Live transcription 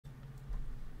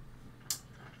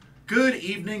Good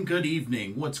evening, good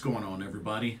evening. What's going on,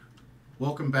 everybody?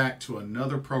 Welcome back to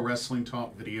another Pro Wrestling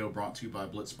Talk video brought to you by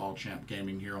Blitzball Champ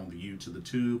Gaming here on the U to the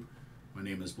Tube. My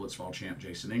name is Blitzball Champ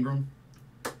Jason Ingram.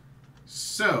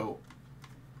 So,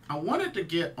 I wanted to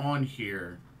get on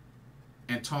here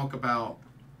and talk about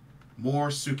more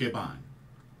Sukeban,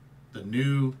 the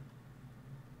new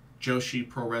Joshi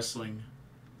Pro Wrestling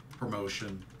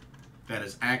promotion that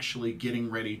is actually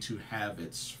getting ready to have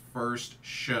its first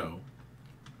show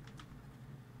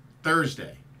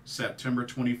Thursday, September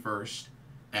 21st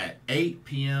at 8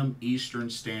 p.m. Eastern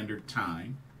Standard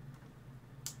Time.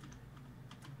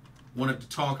 Wanted to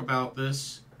talk about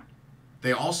this.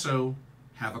 They also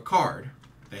have a card.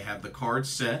 They have the card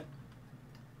set.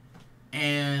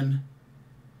 And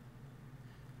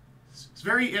it's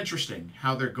very interesting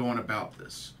how they're going about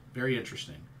this. Very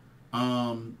interesting.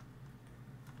 While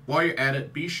you're at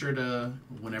it, be sure to,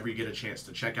 whenever you get a chance,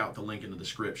 to check out the link in the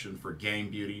description for Game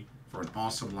Beauty, for an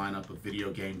awesome lineup of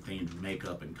video game themed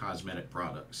makeup and cosmetic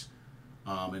products.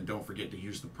 And don't forget to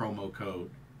use the promo code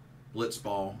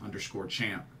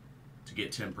Blitzball_champ to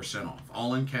get 10% off.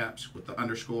 All in caps with the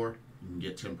underscore, you can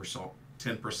get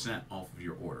 10% off of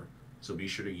your order. So be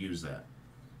sure to use that.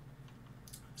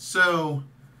 So,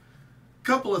 a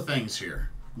couple of things here.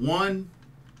 One,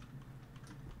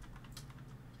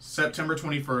 September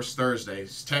 21st, Thursday,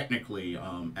 is technically,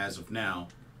 as of now,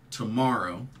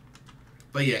 tomorrow.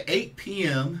 But yeah, 8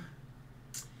 p.m.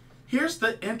 Here's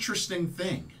the interesting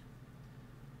thing.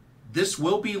 This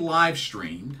will be live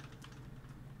streamed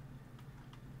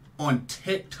on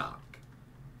TikTok.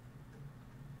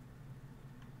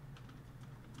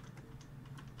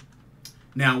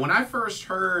 Now, when I first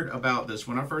heard about this,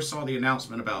 when I first saw the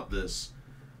announcement about this,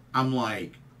 I'm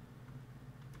like,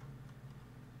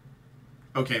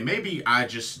 okay, maybe I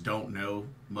just don't know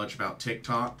much about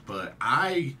TikTok, but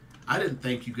I didn't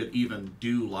think you could even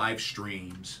do live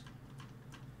streams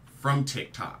from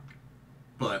TikTok.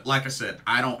 But like I said,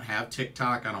 I don't have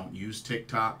TikTok. I don't use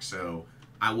TikTok, so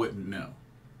I wouldn't know.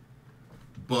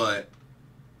 But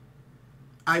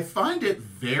I find it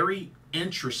very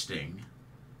interesting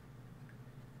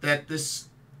that this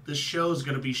show is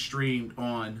going to be streamed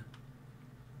on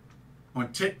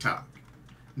TikTok.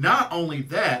 Not only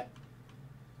that,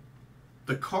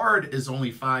 the card is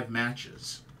only 5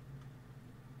 matches.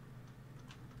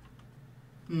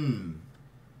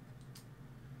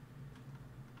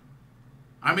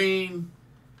 I mean,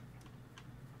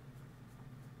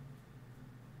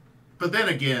 but then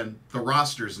again, the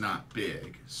roster's not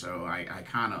big, so I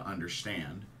kind of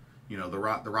understand. You know, the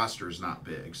roster is not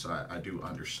big, so I do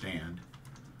understand.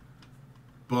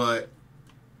 But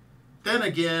then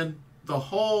again, the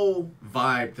whole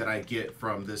vibe that I get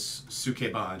from this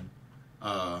Sukeban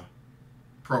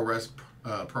Pro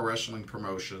Wrestling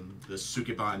promotion, this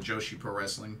Sukeban Joshi Pro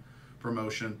Wrestling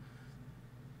promotion,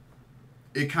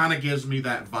 it kind of gives me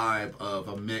that vibe of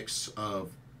a mix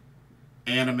of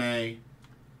anime,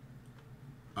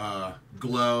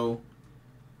 glow,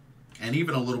 and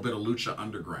even a little bit of Lucha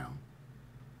Underground.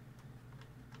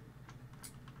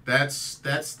 That's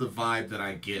the vibe that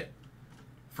I get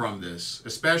from this,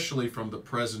 especially from the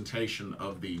presentation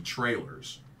of the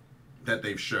trailers that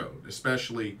they've showed,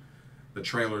 especially the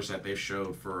trailers that they've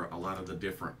showed for a lot of the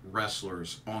different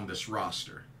wrestlers on this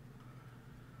roster.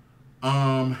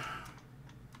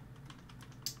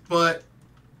 But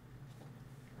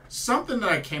something that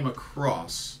I came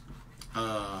across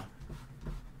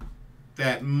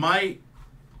that might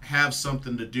have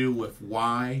something to do with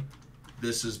why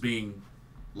this is being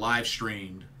live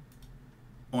streamed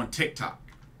on TikTok.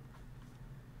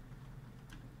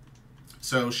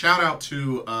 So shout out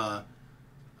to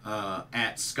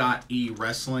at Scott E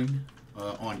Wrestling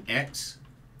on X.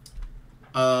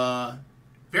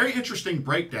 Very interesting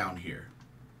breakdown here.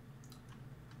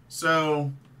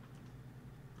 So,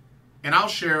 and I'll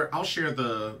share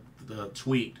the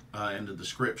tweet in the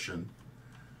description.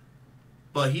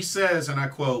 But he says, and I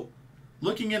quote,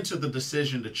 "Looking into the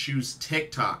decision to choose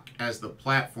TikTok as the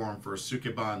platform for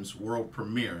Sukeban's world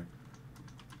premiere,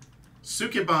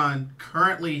 Sukeban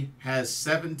currently has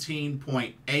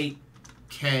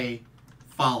 17.8K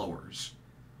followers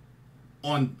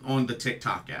on the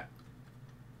TikTok app.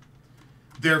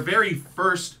 Their very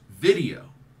first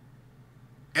video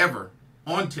ever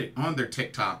on their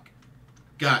TikTok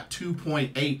got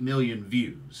 2.8 million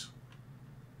views.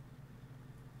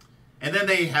 And then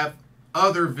they have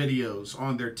other videos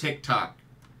on their TikTok,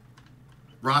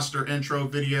 roster intro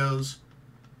videos,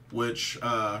 which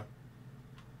had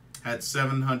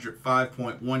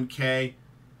 705.1K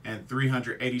and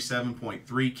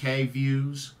 387.3K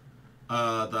views.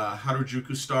 The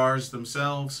Harajuku stars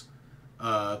themselves,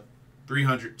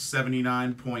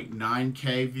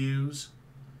 379.9K views.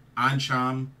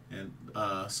 Ancham and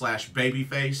slash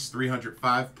Babyface,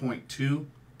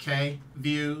 305.2K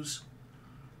views.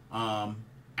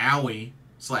 Owie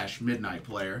slash Midnight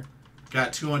Player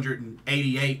got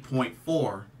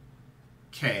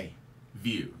 288.4K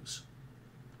views.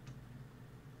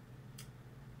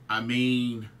 I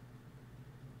mean,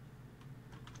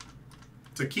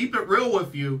 to keep it real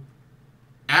with you,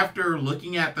 after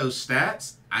looking at those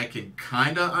stats, I can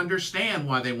kind of understand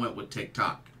why they went with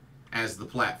TikTok as the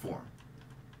platform.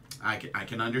 I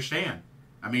can understand.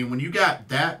 I mean, when you got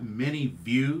that many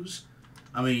views,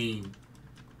 I mean,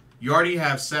 you already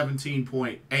have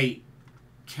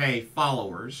 17.8K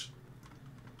followers.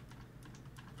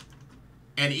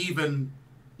 And even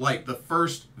like the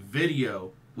first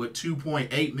video with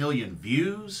 2.8 million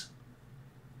views,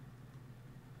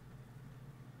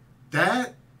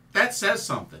 that says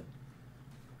something.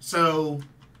 So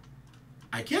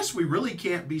I guess we really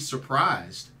can't be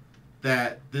surprised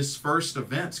that this first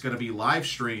event's going to be live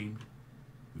streamed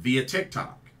via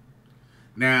TikTok.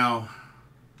 Now,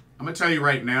 I'm going to tell you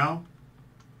right now,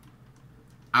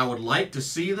 I would like to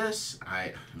see this.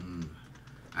 I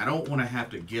don't want to have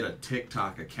to get a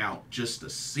TikTok account just to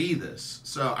see this.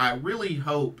 So I really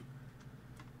hope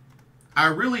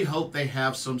they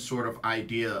have some sort of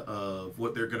idea of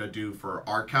what they're going to do for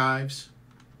archives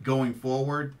going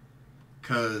forward,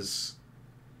 because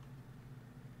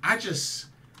I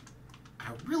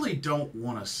really don't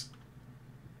want to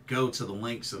go to the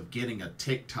lengths of getting a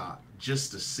TikTok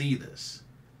just to see this.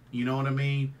 You know what I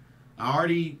mean? I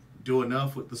already do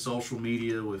enough with the social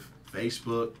media, with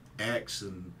Facebook, X,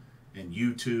 and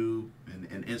YouTube,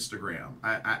 and Instagram.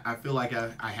 I feel like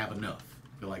I have enough.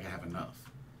 I feel like I have enough.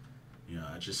 You know,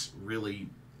 I just really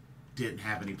didn't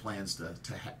have any plans to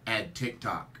add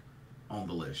TikTok on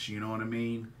the list. You know what I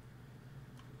mean?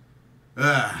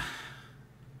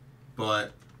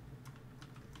 But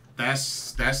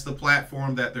that's the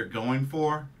platform that they're going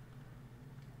for.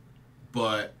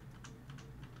 But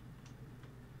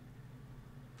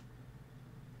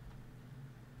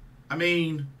I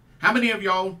mean, how many of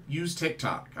y'all use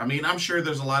TikTok? I mean, I'm sure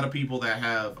there's a lot of people that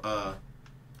have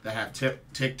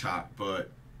TikTok, but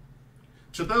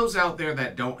to those out there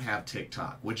that don't have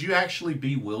TikTok, would you actually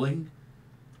be willing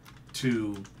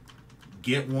to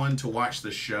get one to watch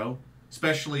the show?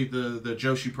 Especially the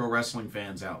Joshi Pro Wrestling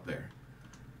fans out there.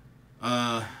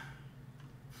 I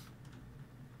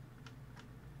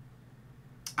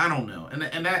don't know,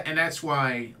 and that's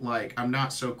why, like, I'm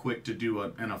not so quick to do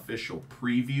an official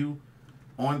preview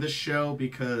on the show,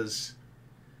 because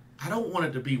I don't want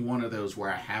it to be one of those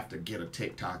where I have to get a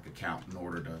TikTok account in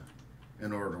order to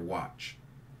watch.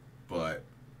 But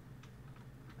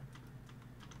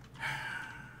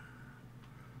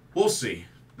we'll see.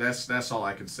 That's all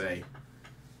I can say.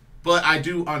 But I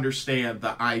do understand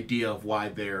the idea of why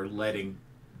they're letting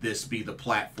this be the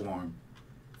platform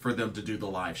for them to do the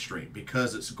live stream,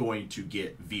 because it's going to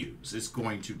get views. It's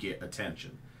going to get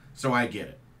attention. So I get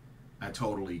it. I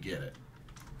totally get it.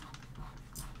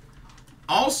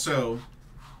 Also,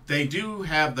 they do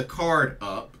have the card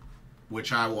up,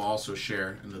 which I will also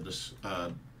share in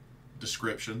the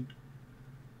description.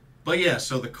 But yeah,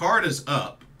 so the card is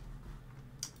up,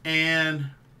 and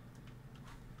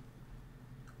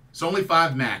it's only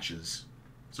 5 matches.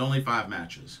 It's only 5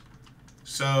 matches.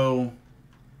 So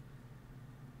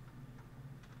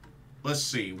let's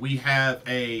see. We have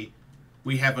a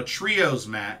trios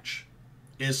match.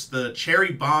 It's the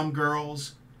Cherry Bomb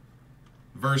Girls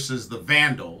versus the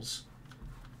Vandals,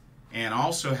 and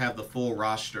also have the full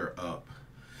roster up.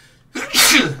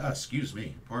 Excuse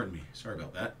me. Pardon me. Sorry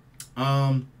about that.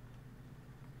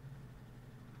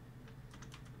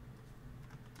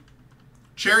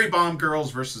 Cherry Bomb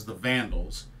Girls versus the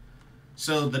Vandals.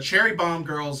 So the Cherry Bomb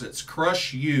Girls, it's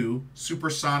Crush You,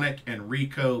 Supersonic, and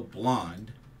Rico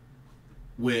Blonde,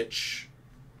 which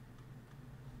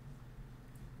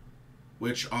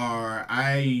are,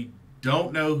 I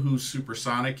don't know who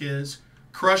Supersonic is.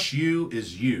 Crush You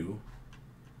is You,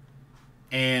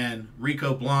 and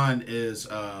Rico Blonde is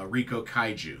Rico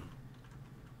Kaiju.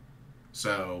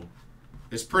 So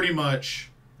it's pretty much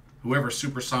whoever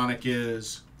Supersonic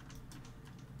is,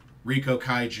 Rico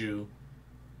Kaiju,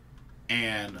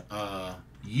 and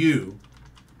you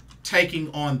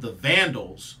taking on the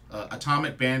Vandals,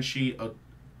 Atomic Banshee,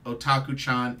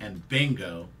 Otaku-chan, and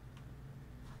Bingo,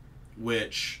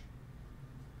 which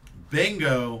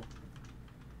Bingo,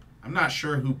 I'm not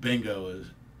sure who Bingo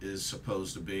is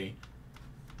supposed to be.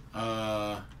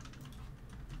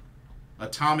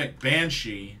 Atomic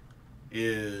Banshee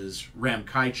is Ram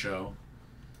Kaicho,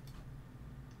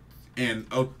 and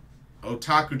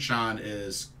Otaku-chan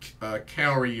is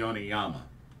Kaori Yoneyama.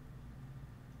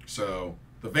 So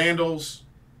the Vandals,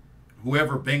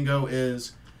 whoever Bingo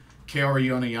is, Kaori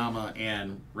Yoneyama,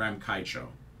 and Ram Kaicho.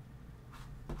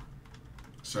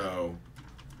 So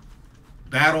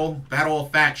battle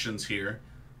of factions here.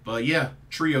 But yeah,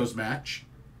 trios match.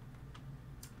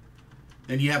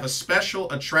 Then you have a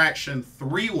special attraction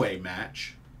three-way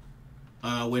match,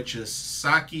 which is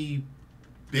Saki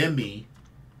Bimi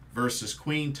versus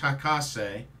Queen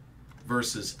Takase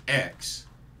versus X.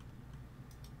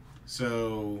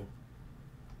 So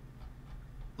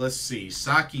let's see.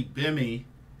 Saki Bimi,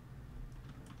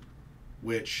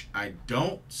 which I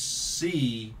don't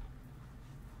see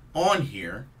on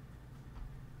here.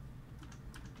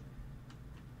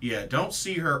 Yeah, don't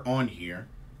see her on here.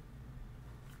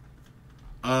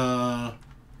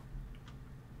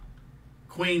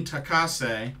 Queen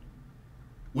Takase,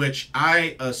 which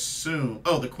I assume...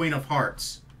 Oh, the Queen of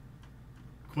Hearts.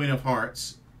 Queen of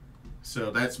Hearts.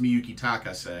 So that's Miyuki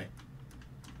Takase.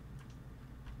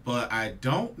 But I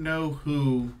don't know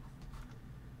who...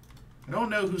 I don't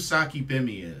know who Saki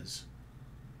Bimi is.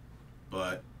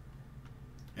 But...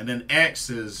 And then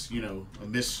X is, you know, a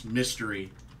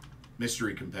mystery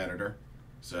competitor.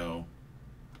 So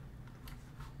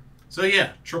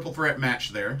yeah, triple threat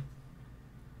match there.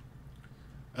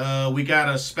 We got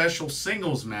a special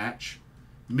singles match.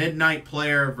 Midnight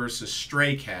Player versus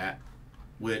Stray Cat.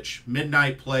 Which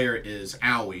Midnight Player is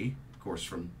Aoi, of course,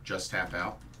 from Just Tap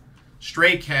Out.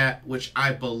 Stray Cat, which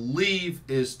I believe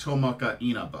is Tomoka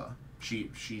Inaba.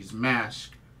 She's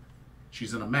masked.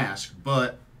 She's in a mask,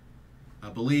 but I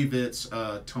believe it's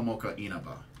Tomoka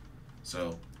Inaba.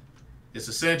 So it's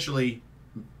essentially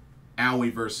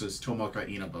Aoi versus Tomoka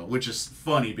Inaba, which is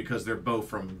funny because they're both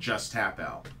from Just Tap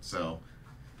Out. So,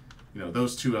 you know,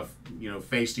 those two have, you know,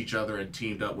 faced each other and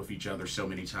teamed up with each other so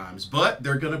many times. But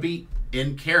they're going to be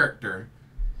in character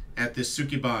at this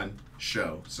Sukeban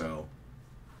show. So,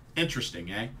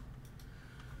 interesting, eh?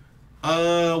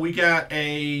 We got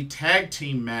a tag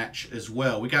team match as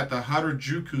well. We got the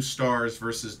Harajuku Stars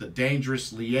versus the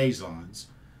Dangerous Liaisons.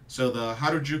 So the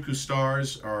Harajuku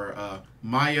Stars are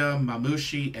Maya,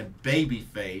 Mamushi, and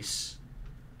Babyface,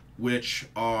 which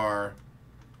are,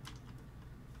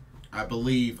 I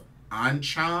believe,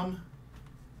 Ancham.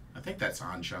 I think that's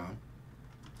Ancham.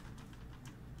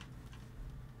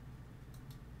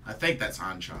 I think that's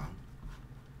Ancham.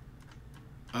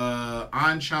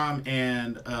 Ancham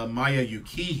and Maya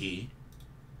Yukihi.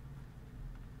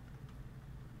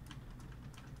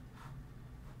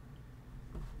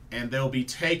 And they'll be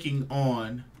taking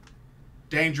on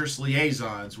Dangerous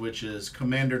Liaisons, which is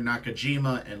Commander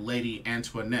Nakajima and Lady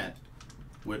Antoinette.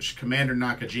 Which Commander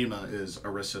Nakajima is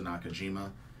Arisa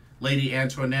Nakajima. Lady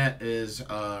Antoinette is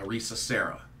Risa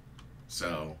Serra.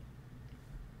 So,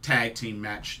 tag team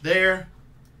match there.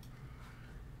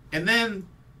 And then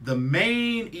the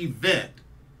main event,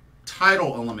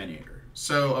 title eliminator.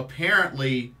 So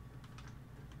apparently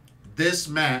this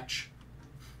match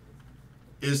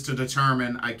is to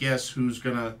determine, I guess, who's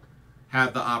going to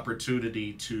have the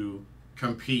opportunity to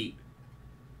compete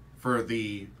for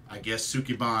the, I guess,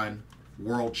 Sukeban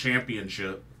World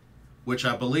Championship, which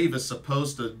I believe is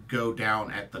supposed to go down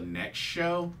at the next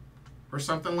show or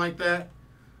something like that.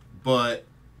 But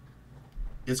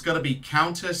it's going to be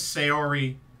Countess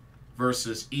Sayori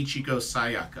versus Ichiko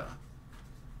Sayaka,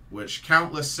 which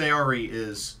Countess Sayori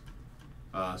is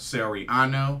Sayori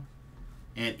Ano,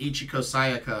 and Ichiko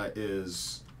Sayaka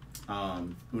is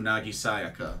Unagi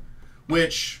Sayaka,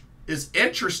 which is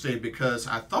interesting because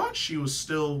I thought she was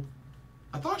still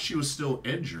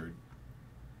injured.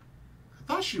 I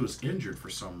thought she was injured for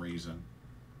some reason,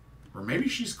 or maybe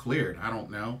she's cleared. I don't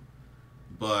know,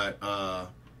 but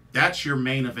that's your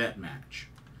main event match.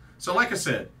 So, like I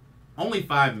said, only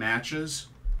 5 matches,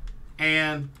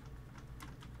 and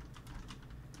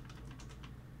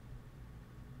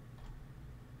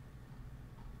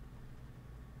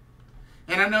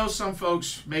I know some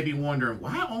folks may be wondering,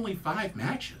 why only 5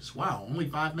 matches? Wow, only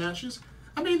 5 matches?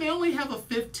 I mean, they only have a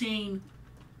 15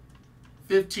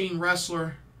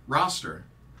 wrestler roster.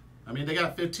 I mean, they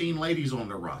got 15 ladies on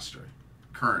their roster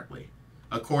currently,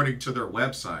 according to their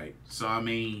website. So, I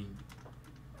mean,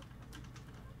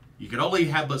 you can only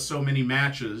have but so many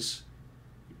matches,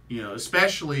 you know,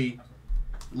 especially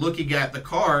looking at the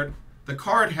card. The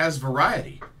card has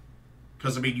variety.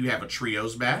 Because, I mean, you have a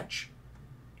trios match,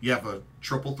 you have a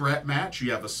triple threat match,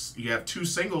 you have 2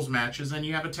 singles matches, and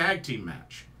you have a tag team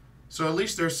match. So at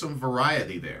least there's some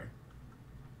variety there.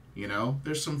 You know,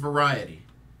 there's some variety.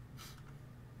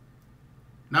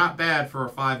 Not bad for a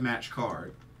 5-match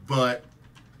card, but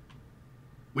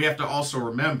we have to also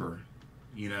remember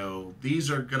You know, these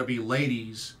are going to be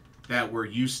ladies that we're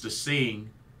used to seeing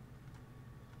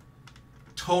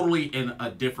totally in a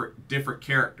different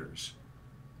characters.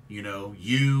 You know,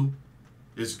 you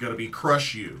is going to be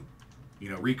Crush You. You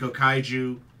know, Riko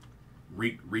Kaiju,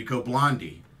 Riko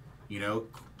Blondie. You know,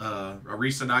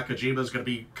 Arisa Nakajima is going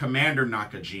to be Commander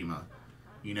Nakajima.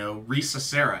 You know, Risa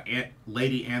Sarah,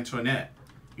 Lady Antoinette.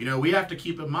 You know, we have to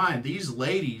keep in mind these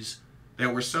ladies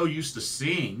that we're so used to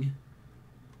seeing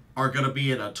are going to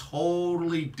be in a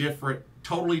totally different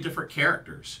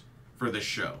characters for this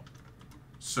show.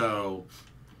 So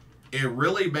it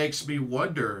really makes me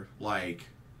wonder, like,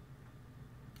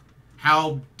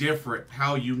 how different,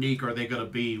 how unique are they going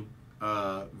to be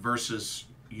versus,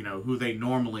 you know, who they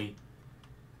normally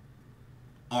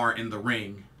are in the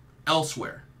ring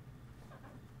elsewhere.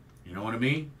 You know what I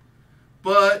mean?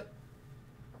 But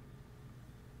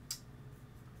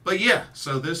yeah,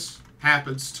 so this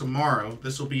happens tomorrow.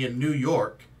 This will be in New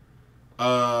York.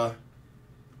 New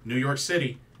York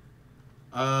City.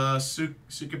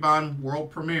 Sukeban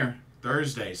world premiere.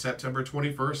 Thursday, September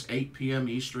 21st, 8 p.m.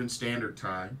 Eastern Standard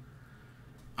Time.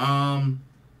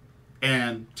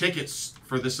 And tickets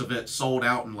for this event sold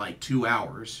out in like 2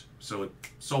 hours. So it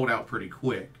sold out pretty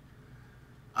quick.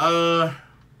 How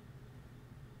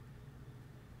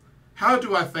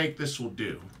do I think this will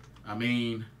do? I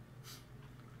mean,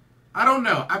 I don't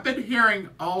know. I've been hearing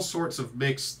all sorts of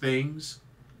mixed things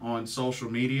on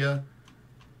social media.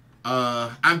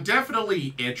 I'm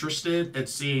definitely interested in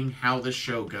seeing how this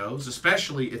show goes,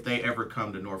 especially if they ever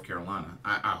come to North Carolina.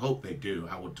 I hope they do.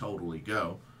 I would totally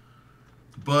go.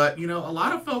 But, you know, a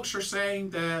lot of folks are saying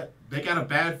that they got a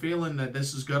bad feeling that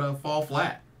this is going to fall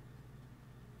flat.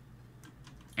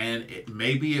 And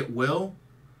maybe it will.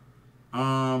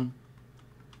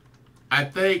 I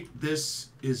think this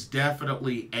is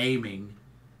definitely aiming,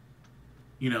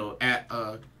 you know, at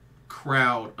a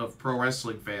crowd of pro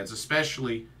wrestling fans,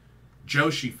 especially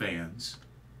Joshi fans.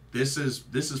 This is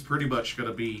pretty much going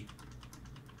to be,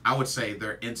 I would say,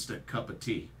 their instant cup of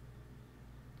tea.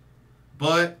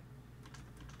 But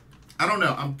I don't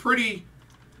know. I'm pretty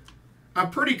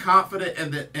confident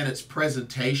in its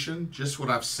presentation. Just what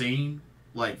I've seen,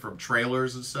 like from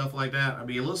trailers and stuff like that. I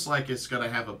mean, it looks like it's going to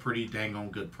have a pretty dang on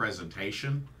good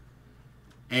presentation.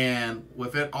 And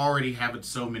with it already having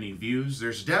so many views,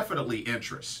 there's definitely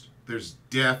interest. There's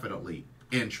definitely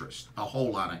interest. A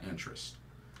whole lot of interest.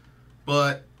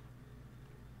 But,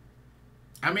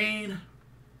 I mean,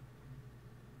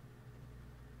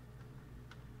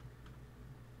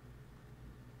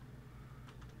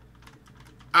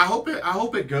 I hope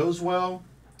it goes well.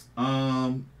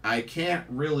 I can't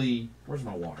really. Where's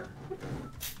my water?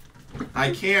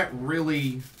 I can't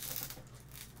really.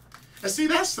 See,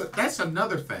 that's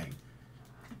another thing,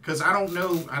 because I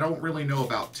don't really know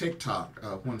about TikTok.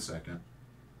 1 second.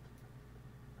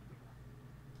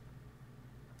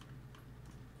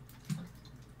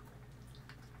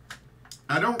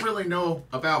 I don't really know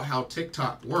about how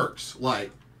TikTok works.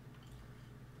 Like,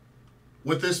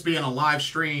 with this being a live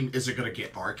stream, is it going to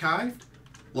get archived?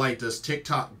 Like, does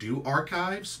TikTok do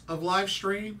archives of live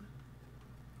stream?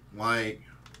 Like,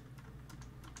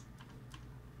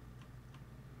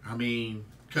 I mean,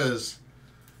 because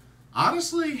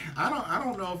honestly, I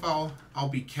don't know if I'll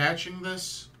be catching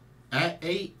this at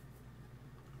 8,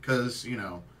 because, you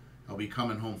know, I'll be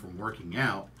coming home from working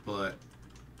out, but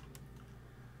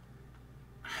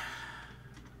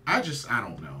I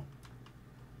don't know.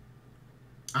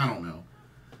 I don't know.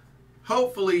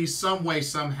 Hopefully, some way,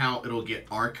 somehow, it'll get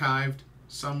archived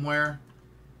somewhere.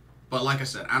 But like I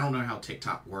said, I don't know how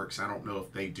TikTok works. I don't know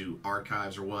if they do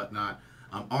archives or whatnot.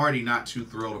 I'm already not too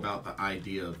thrilled about the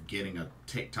idea of getting a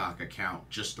TikTok account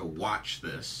just to watch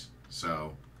this.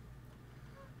 So,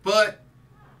 but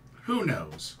who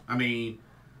knows? I mean,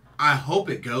 I hope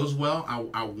it goes well.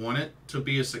 I want it to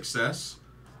be a success.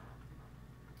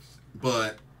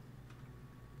 But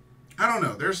I don't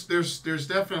know. There's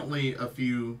definitely a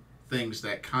few things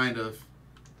that kind of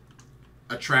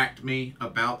attract me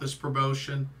about this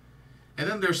promotion, and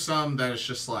then there's some that it's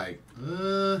just like,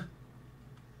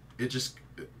 it's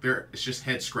just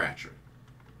head scratcher.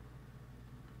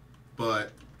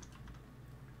 But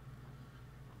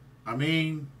I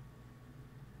mean,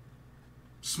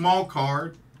 small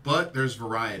card, but there's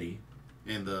variety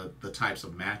in the types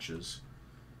of matches.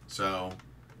 So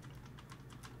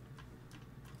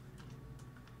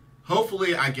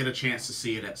hopefully I get a chance to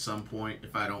see it at some point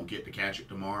if I don't get to catch it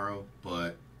tomorrow,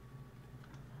 but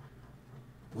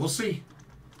we'll see.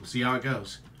 We'll see how it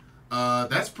goes.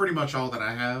 That's pretty much all that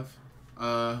I have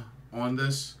on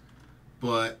this,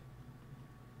 but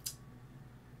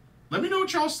let me know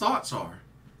what y'all's thoughts are.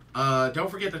 Don't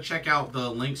forget to check out the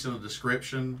links in the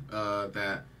description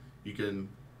that you can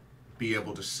be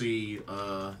able to see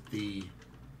the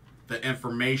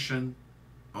information,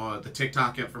 the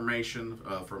TikTok information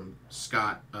from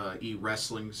Scott E.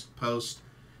 Wrestling's post.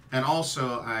 And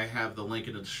also, I have the link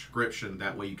in the description.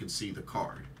 That way you can see the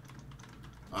card.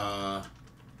 But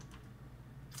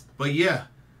yeah,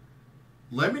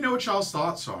 let me know what y'all's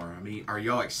thoughts are. I mean, are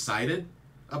y'all excited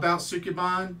about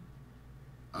Sukeban?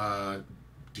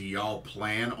 Do y'all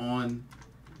plan on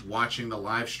watching the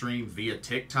live stream via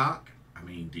TikTok? I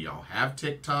mean, do y'all have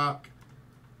TikTok?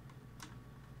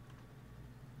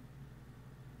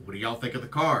 What do y'all think of the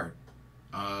card?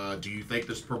 Do you think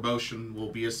this promotion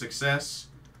will be a success?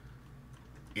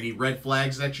 Any red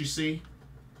flags that you see?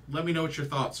 Let me know what your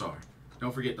thoughts are.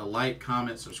 Don't forget to like,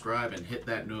 comment, subscribe, and hit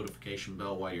that notification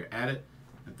bell while you're at it.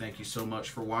 And thank you so much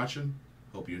for watching.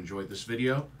 Hope you enjoyed this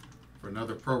video. For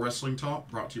another Pro Wrestling Talk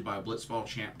brought to you by Blitzball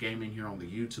Champ Gaming here on the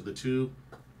U to the Tube.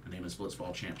 My name is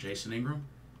Blitzball Champ Jason Ingram.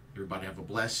 Everybody have a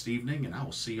blessed evening, and I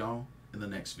will see y'all in the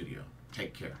next video.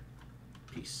 Take care.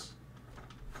 Peace.